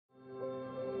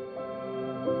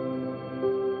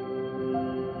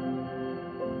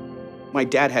My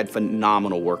dad had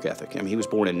phenomenal work ethic. I mean, he was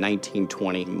born in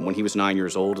 1920. When he was 9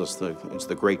 years old, it was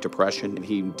the Great Depression.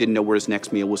 He didn't know where his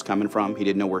next meal was coming from. He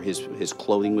didn't know where his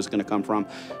clothing was going to come from.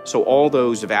 So all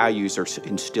those values are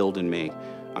instilled in me.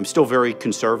 I'm still very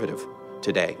conservative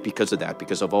today because of that,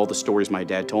 because of all the stories my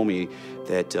dad told me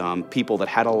that people that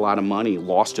had a lot of money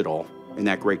lost it all in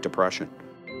that Great Depression.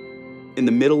 In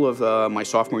the middle of my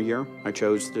sophomore year, I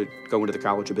chose to go into the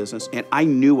College of Business, and I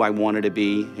knew I wanted to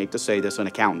be, hate to say this, an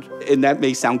accountant. And that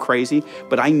may sound crazy,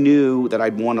 but I knew that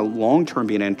I'd want to long-term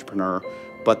be an entrepreneur,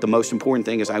 but the most important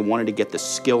thing is I wanted to get the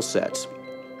skill sets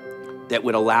that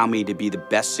would allow me to be the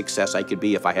best success I could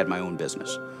be if I had my own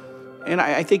business. And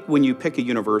I think when you pick a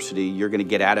university, you're going to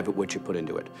get out of it what you put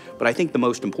into it. But I think the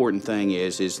most important thing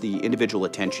is the individual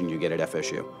attention you get at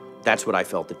FSU. That's what I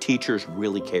felt. The teachers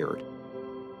really cared.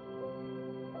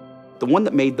 The one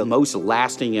that made the most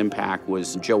lasting impact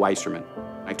was Joe Iserman.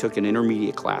 I took an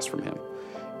intermediate class from him,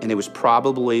 and it was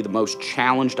probably the most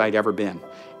challenged I'd ever been.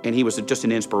 And he was just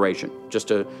an inspiration,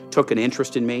 took an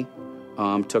interest in me,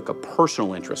 took a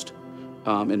personal interest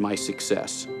in my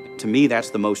success. To me,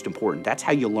 that's the most important. That's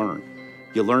how you learn.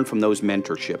 You learn from those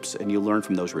mentorships, and you learn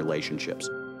from those relationships.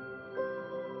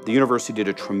 The university did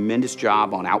a tremendous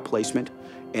job on outplacement,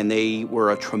 and they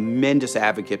were a tremendous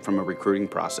advocate from a recruiting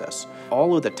process.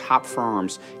 All of the top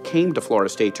firms came to Florida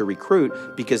State to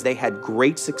recruit because they had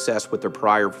great success with their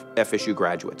prior FSU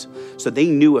graduates. So they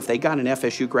knew if they got an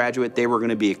FSU graduate, they were going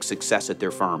to be a success at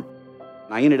their firm.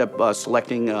 I ended up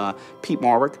selecting Pete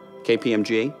Marwick,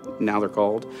 KPMG, now they're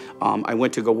called. I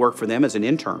went to go work for them as an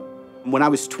intern. When I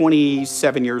was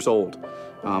 27 years old,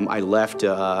 I left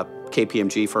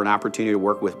KPMG for an opportunity to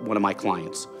work with one of my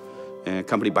clients, a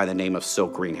company by the name of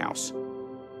Silk Greenhouse.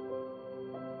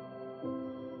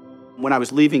 When I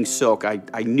was leaving Silk,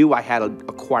 I knew I had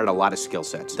acquired a lot of skill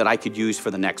sets that I could use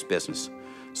for the next business.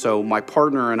 So my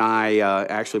partner and I,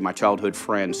 actually my childhood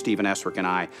friend, Stephen Esrick, and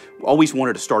I always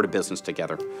wanted to start a business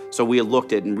together. So we had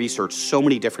looked at and researched so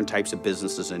many different types of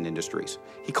businesses and industries.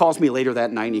 He calls me later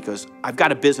that night and he goes, "I've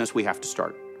got a business we have to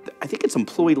start." I think it's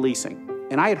employee leasing.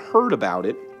 And I had heard about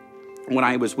it when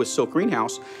I was with Silk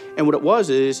Greenhouse, and what it was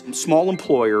is small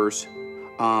employers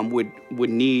would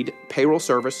need payroll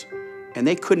service, and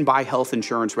they couldn't buy health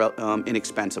insurance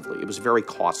inexpensively. It was very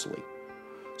costly.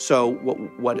 So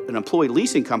what an employee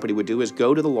leasing company would do is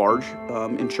go to the large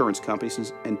insurance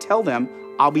companies and tell them,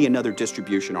 "I'll be another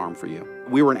distribution arm for you."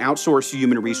 We were an outsourced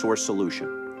human resource solution,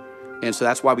 and so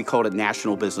that's why we called it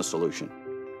National Business Solution.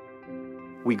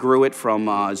 We grew it from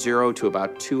 0 to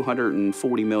about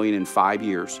 $240 million in 5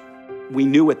 years. We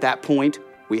knew at that point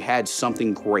we had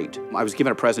something great. I was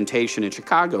giving a presentation in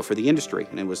Chicago for the industry,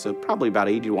 and it was probably about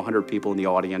 80 to 100 people in the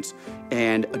audience,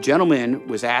 and a gentleman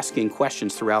was asking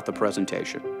questions throughout the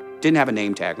presentation. Didn't have a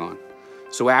name tag on.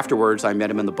 So afterwards, I met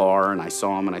him in the bar, and I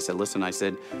saw him, and I said, "Listen," I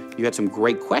said, "you had some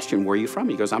great question. Where are you from?"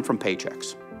 He goes, "I'm from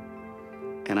Paychex."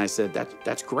 And I said,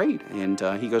 that's great. And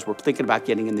he goes, "We're thinking about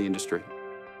getting in the industry."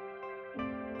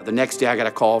 The next day I got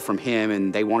a call from him,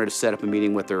 and they wanted to set up a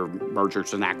meeting with their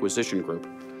mergers and acquisition group.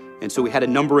 And so we had a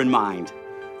number in mind.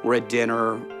 We're at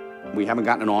dinner, we haven't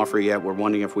gotten an offer yet, we're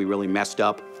wondering if we really messed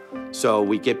up. So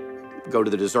we go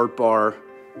to the dessert bar,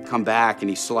 come back, and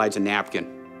he slides a napkin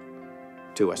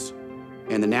to us.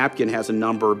 And the napkin has a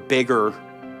number bigger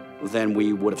than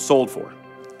we would have sold for.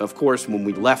 Of course, when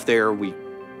we left there, we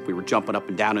were jumping up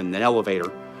and down in an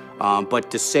elevator.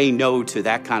 But to say no to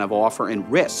that kind of offer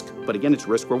and risk, but again, it's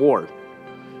risk reward.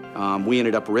 We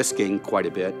ended up risking quite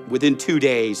a bit. Within 2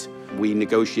 days, we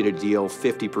negotiated a deal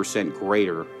 50%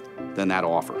 greater than that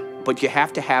offer. But you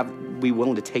have to be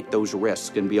willing to take those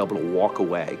risks and be able to walk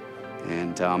away.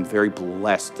 And I'm very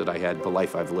blessed that I had the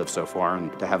life I've lived so far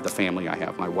and to have the family I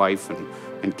have, my wife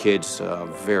and kids,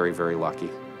 very, very lucky.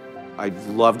 I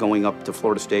love going up to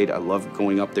Florida State. I love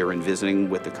going up there and visiting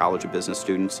with the College of Business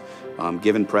students,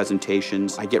 giving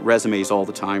presentations. I get resumes all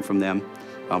the time from them,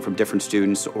 from different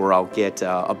students, or I'll get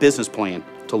a business plan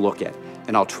to look at,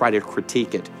 and I'll try to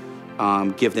critique it,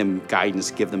 give them guidance,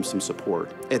 give them some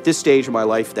support. At this stage of my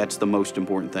life, that's the most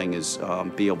important thing, is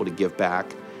be able to give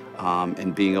back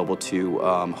and being able to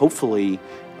hopefully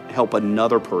help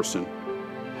another person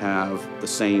have the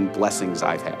same blessings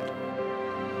I've had.